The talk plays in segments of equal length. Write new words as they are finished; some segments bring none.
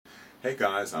Hey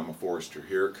guys, I'm a forester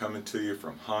here coming to you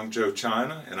from Hangzhou,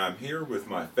 China, and I'm here with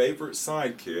my favorite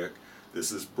sidekick.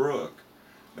 This is Brooke.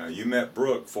 Now you met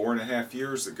Brooke 4.5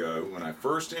 years ago when I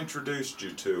first introduced you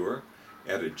to her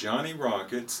at a Johnny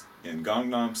Rockets in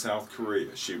Gangnam, South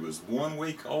Korea. She was 1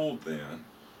 week old then.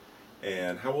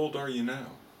 And how old are you now?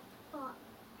 4.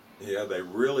 Yeah, they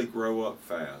really grow up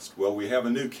fast. Well, we have a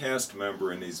new cast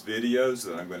member in these videos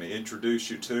that I'm going to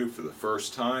introduce you to for the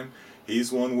first time.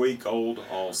 He's 1 week old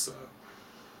also.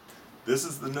 This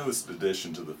is the newest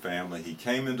addition to the family. He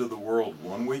came into the world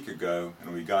 1 week ago,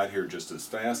 and we got here just as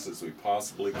fast as we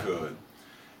possibly could.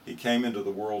 He came into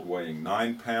the world weighing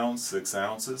 9 pounds, 6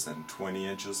 ounces, and 20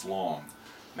 inches long.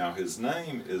 Now his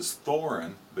name is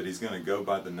Thorin, but he's going to go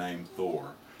by the name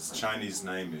Thor. His Chinese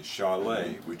name is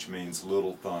Shalei, which means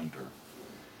Little Thunder.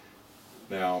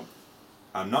 Now,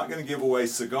 I'm not going to give away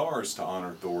cigars to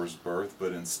honor Thor's birth,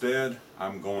 but instead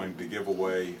I'm going to give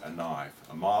away a knife,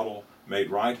 a model made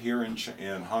right here in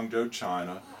Hangzhou,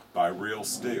 China by Real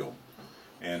Steel.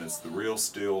 And it's the Real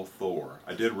Steel Thor.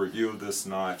 I did a review of this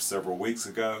knife several weeks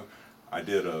ago. I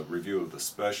did a review of the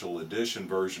special edition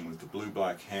version with the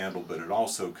blue-black handle, but it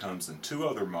also comes in 2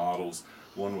 other models,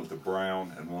 one with a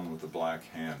brown and one with a black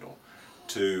handle.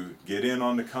 To get in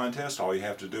on the contest, all you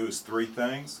have to do is 3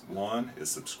 things. 1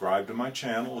 is subscribe to my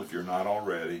channel if you're not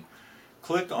already.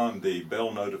 Click on the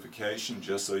bell notification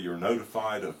just so you're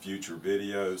notified of future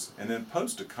videos, and then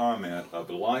post a comment of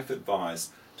life advice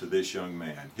to this young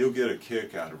man. He'll get a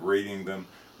kick out of reading them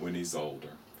when he's older.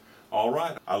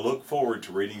 Alright, I look forward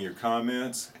to reading your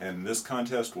comments, and this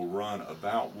contest will run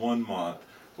about 1 month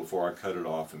before I cut it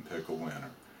off and pick a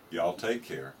winner. Y'all take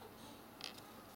care.